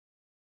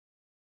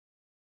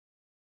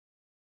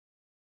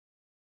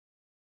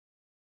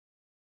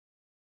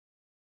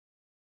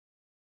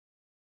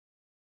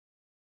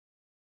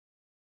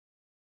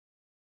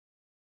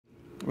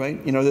right?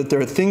 You know, that there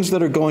are things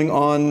that are going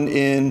on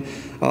in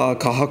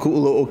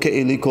Kahaka'ula o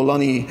Ke'eli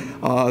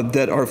Kolani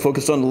that are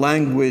focused on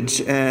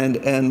language and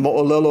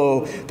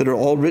mo'olelo that are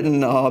all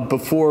written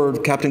before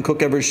Captain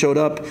Cook ever showed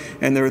up.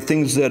 And there are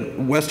things that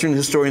Western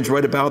historians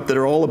write about that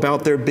are all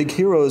about their big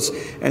heroes.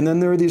 And then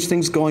there are these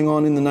things going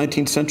on in the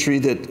 19th century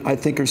that I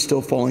think are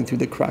still falling through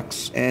the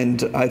cracks.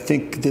 And I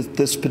think that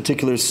this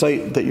particular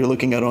site that you're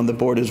looking at on the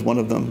board is one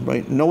of them,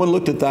 right? No one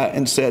looked at that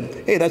and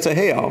said, hey, that's a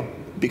heiau,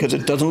 because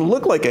it doesn't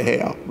look like a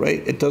heiau,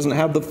 right? It doesn't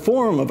have the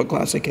form of a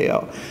classic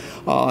heiau.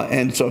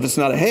 And so if it's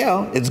not a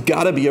heiau, it's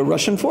got to be a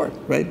Russian fort,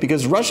 right?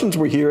 Because Russians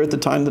were here at the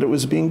time that it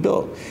was being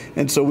built.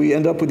 And so we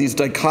end up with these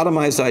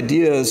dichotomized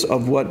ideas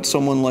of what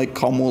someone like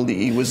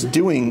Kaumuali'i was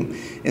doing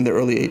in the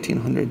early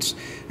 1800s.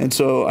 And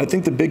so I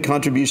think the big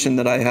contribution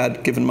that I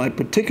had, given my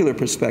particular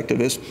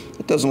perspective, is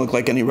it doesn't look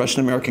like any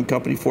Russian-American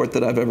company fort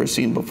that I've ever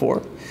seen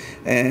before.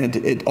 And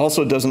it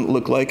also doesn't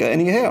look like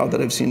any heiau that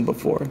I've seen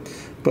before.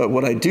 But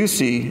what I do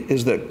see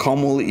is that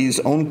Kaumuali'i's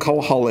own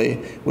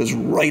kauhale was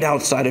right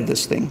outside of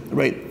this thing,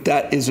 right?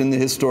 That is in the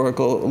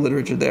historical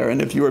literature there.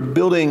 And if you are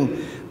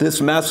building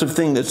this massive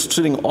thing that's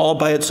sitting all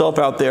by itself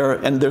out there,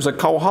 and there's a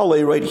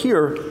kauhale right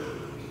here,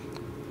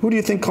 who do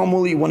you think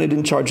Kaua'I wanted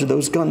in charge of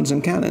those guns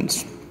and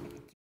cannons?